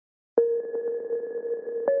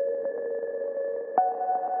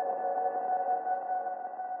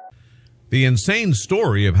The insane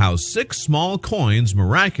story of how 6 small coins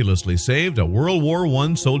miraculously saved a World War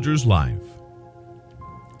I soldier's life.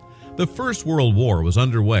 The First World War was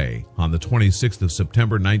underway on the 26th of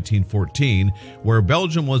September 1914, where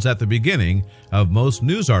Belgium was at the beginning of most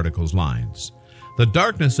news articles' lines. The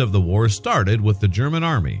darkness of the war started with the German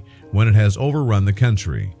army when it has overrun the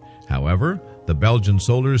country. However, the Belgian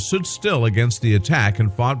soldiers stood still against the attack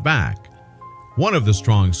and fought back. One of the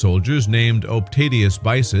strong soldiers, named Optadius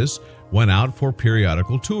Bisus, went out for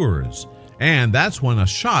periodical tours, and that's when a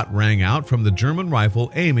shot rang out from the German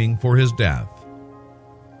rifle aiming for his death.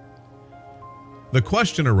 The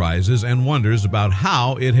question arises and wonders about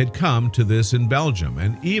how it had come to this in Belgium,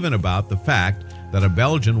 and even about the fact that a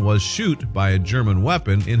Belgian was shot by a German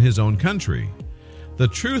weapon in his own country. The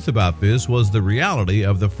truth about this was the reality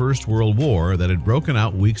of the First World War that had broken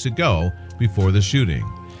out weeks ago before the shooting,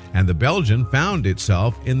 and the Belgian found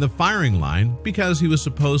itself in the firing line because he was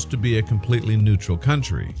supposed to be a completely neutral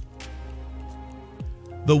country.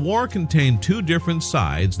 The war contained 2 different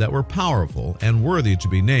sides that were powerful and worthy to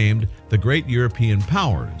be named the great European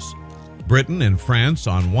powers. Britain and France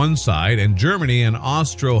on one side and Germany and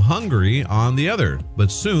Austro-Hungary on the other,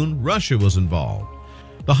 but soon Russia was involved.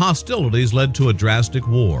 The hostilities led to a drastic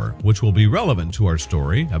war, which will be relevant to our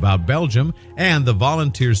story about Belgium and the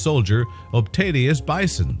volunteer soldier Optadius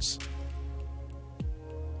Bisus.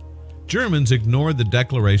 Germans ignored the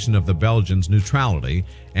declaration of the Belgians' neutrality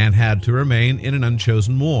and had to remain in an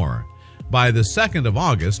unchosen war. By the 2nd of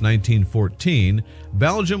August 1914,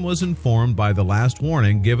 Belgium was informed by the last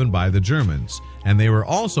warning given by the Germans, and they were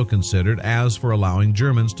also considered as for allowing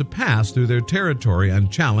Germans to pass through their territory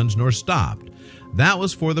unchallenged nor stopped. That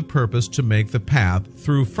was for the purpose to make the path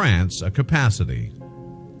through France a capacity.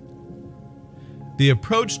 The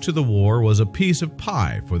approach to the war was a piece of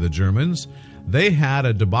pie for the Germans. They had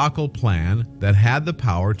a debacle plan that had the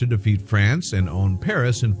power to defeat France and own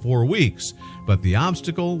Paris in 4 weeks, but the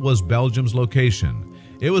obstacle was Belgium's location.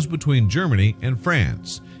 It was between Germany and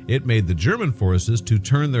France. It made the German forces to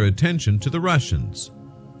turn their attention to the Russians.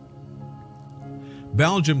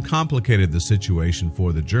 Belgium complicated the situation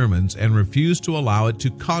for the Germans and refused to allow it to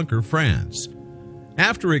conquer France.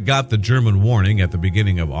 After it got the German warning at the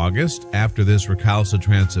beginning of August, after this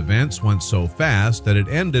recalcitrance, events went so fast that it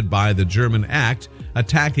ended by the German act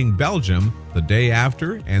attacking Belgium the day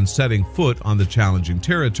after and setting foot on the challenging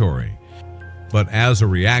territory. But as a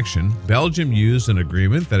reaction, Belgium used an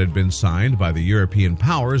agreement that had been signed by the European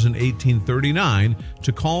powers in 1839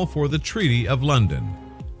 to call for the Treaty of London.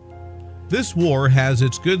 This war has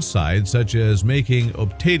its good sides, such as making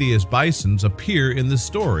Optadius Bisus appear in the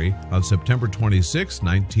story on September 26,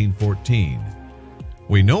 1914.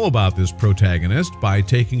 We know about this protagonist by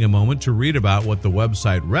taking a moment to read about what the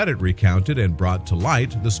website Reddit recounted and brought to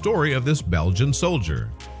light the story of this Belgian soldier.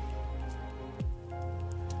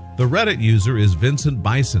 The Reddit user is Vincent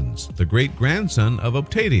Bisus, the great-grandson of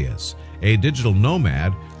Optadius, a digital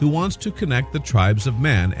nomad who wants to connect the tribes of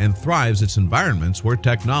men and thrives its environments where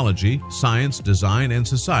technology, science, design, and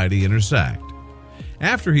society intersect.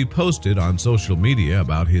 After he posted on social media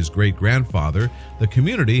about his great-grandfather, the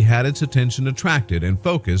community had its attention attracted and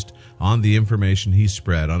focused on the information he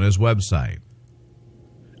spread on his website.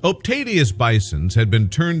 Optadius Bisus had been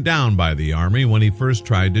turned down by the army when he first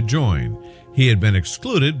tried to join. He had been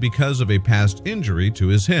excluded because of a past injury to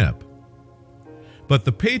his hip. But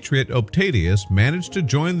the patriot Optadius managed to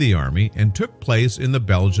join the army and took place in the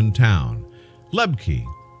Belgian town, Lebke.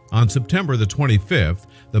 On September the 25th,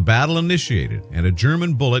 the battle initiated and a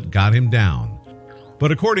German bullet got him down.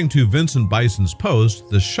 But according to Vincent Bisus' post,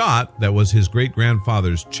 the shot that was his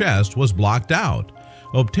great-grandfather's chest was blocked out.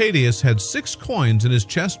 Optadius had 6 coins in his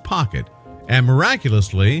chest pocket, and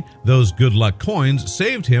miraculously, those good luck coins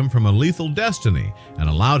saved him from a lethal destiny and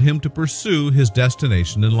allowed him to pursue his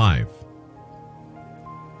destination in life.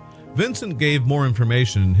 Vincent gave more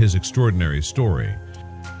information in his extraordinary story.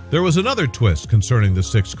 There was another twist concerning the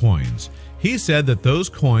 6 coins. He said that those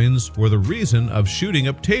coins were the reason of shooting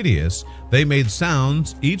Optadius. They made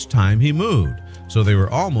sounds each time he moved, so they were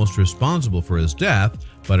almost responsible for his death,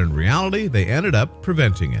 but in reality they ended up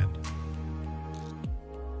preventing it.